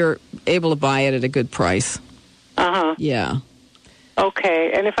especially if you're able to buy it at a good price. Yeah.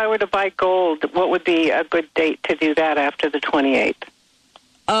 Okay, and if I were to buy gold, what would be a good date to do that after the 28th?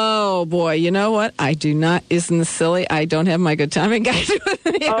 Oh, boy, you know what? I do not. Isn't this silly? I don't have my good timing guide with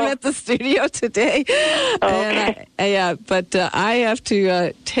me. I'm at the studio today. Okay. And I have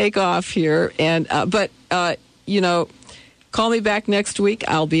to take off here. And call me back next week.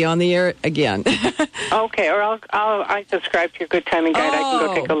 I'll be on the air again. Okay, or I subscribe to your good timing guide. I can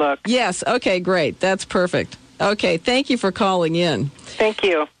go take a look. Yes, okay, great. That's perfect. Okay, thank you for calling in. Thank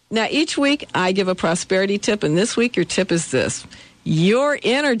you. Now, each week I give a prosperity tip, and this week your tip is this. Your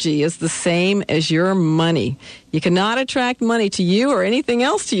energy is the same as your money. You cannot attract money to you or anything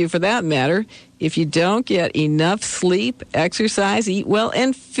else to you for that matter if you don't get enough sleep, exercise, eat well,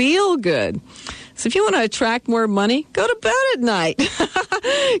 and feel good. So if you want to attract more money, go to bed at night.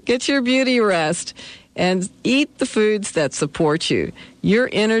 Get your beauty rest and eat the foods that support you. Your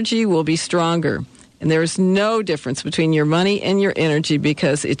energy will be stronger. And there's no difference between your money and your energy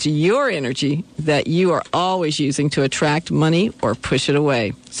because it's your energy that you are always using to attract money or push it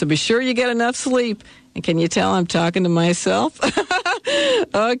away. So be sure you get enough sleep. And can you tell I'm talking to myself?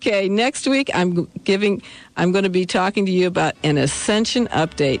 Okay, next week I'm going to be talking to you about an ascension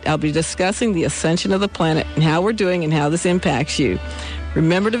update. I'll be discussing the ascension of the planet and how we're doing and how this impacts you.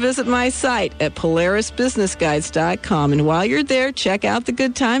 Remember to visit my site at PolarisBusinessGuides.com. And while you're there, check out the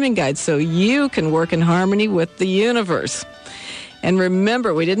Good Timing Guide so you can work in harmony with the universe. And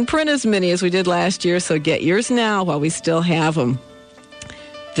remember, we didn't print as many as we did last year, so get yours now while we still have them.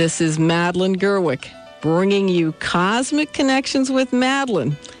 This is Madeline Gerwick, bringing you Cosmic Connections with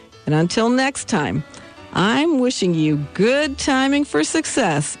Madeline. And until next time, I'm wishing you good timing for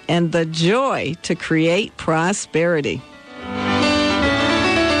success and the joy to create prosperity.